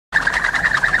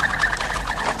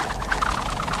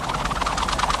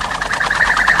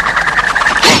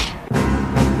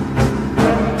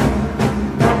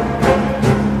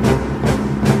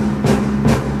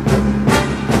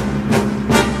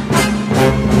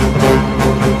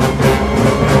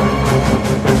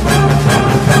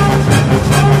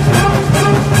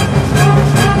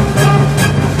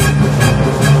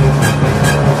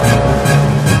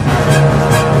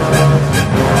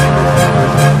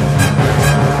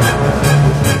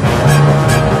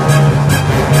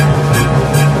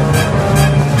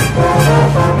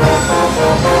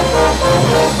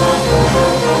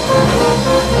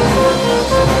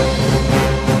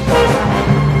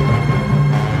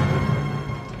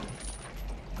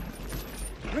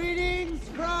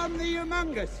am the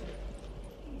Humungus,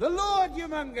 the Lord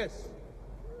Humungus,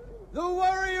 the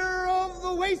warrior of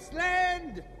the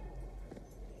wasteland,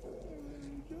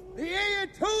 the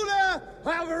Ayatollah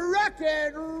of rock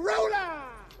and roller!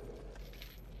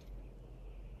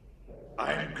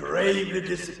 I'm gravely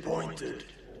disappointed.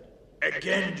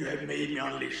 Again you have made me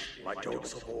unleash my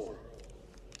dogs of war.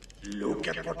 Look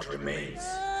at what remains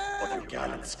of your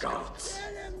gallant scouts.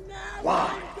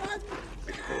 Why?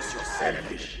 Because you're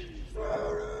selfish.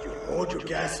 You hoard your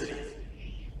gasoline.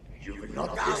 You will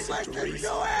not listen to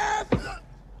reason.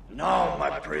 Now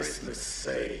my prisoners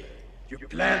say you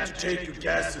plan to take your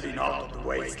gasoline out of the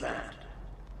wasteland.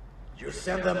 You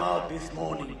sent them out this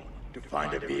morning to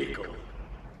find a vehicle.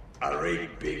 A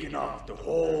rig big enough to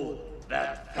hold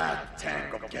that fat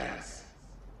tank of gas.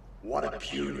 What a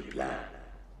puny plan.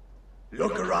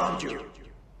 Look around you.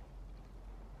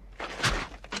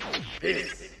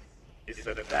 This is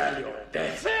the valley of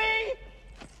death. See?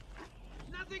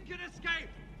 Nothing can escape.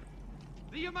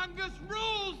 The Humungus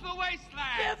rules the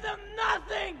wasteland. Give them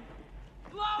nothing.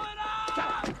 Blow it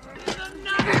up. Give them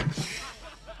nothing.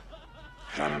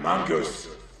 Humungus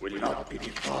will not be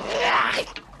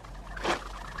defiled.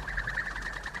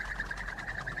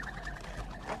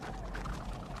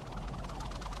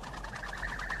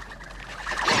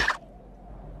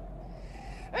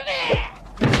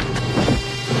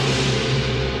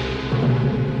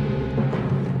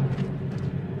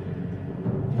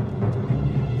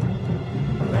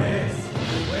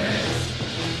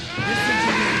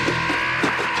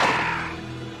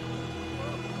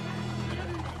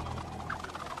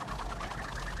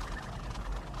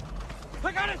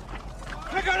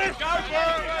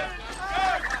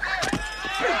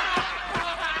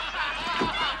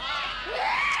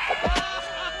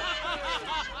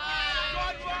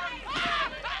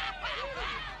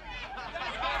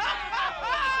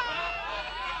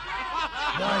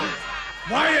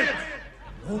 Quiet!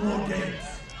 No more games.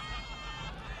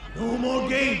 No more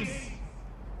games.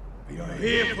 We are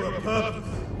here for a purpose.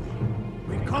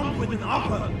 We come with an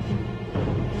offer.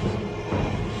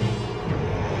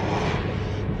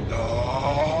 No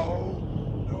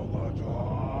more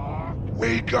talk.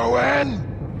 We go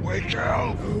in. We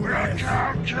kill. We'll kill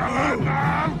him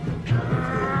now. Kill.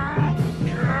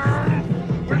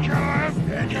 We kill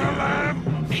him. Kill him.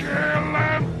 Kill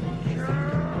him.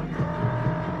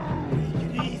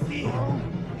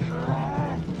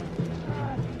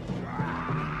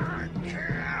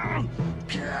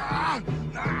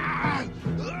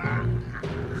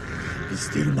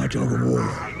 Still my dog of war.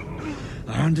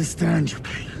 I understand your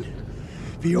pain.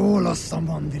 We all lost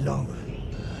someone we love.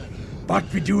 But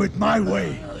we do it my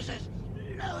way.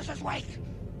 Losers, wait.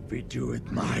 We do it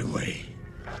my way.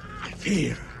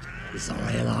 Fear is our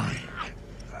ally.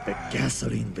 The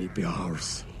gasoline will be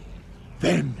ours.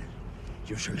 Then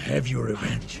you shall have your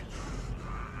revenge.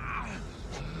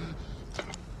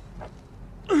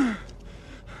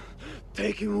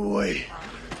 Take him away.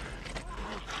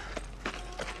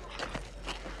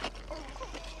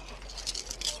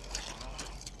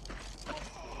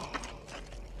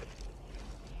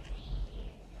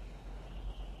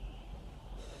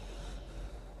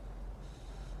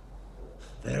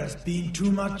 There has been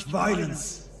too much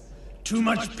violence, too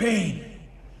much pain.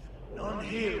 None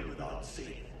here without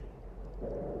sin.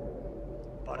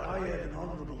 But I have an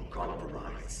honorable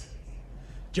compromise.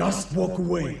 Just walk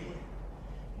away.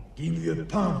 Give me the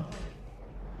pump,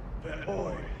 the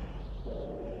oil,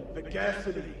 the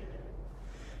gasoline,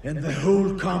 and the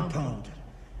whole compound,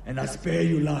 and I spare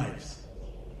you lives.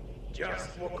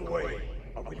 Just walk away.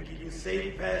 I will give you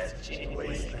safe passage in the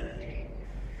wasteland.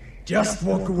 Just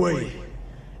walk away,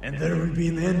 and there will be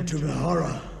an end to the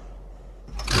horror.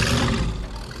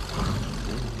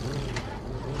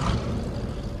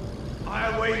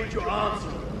 I await your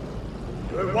answer.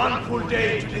 You have one full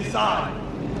day to decide.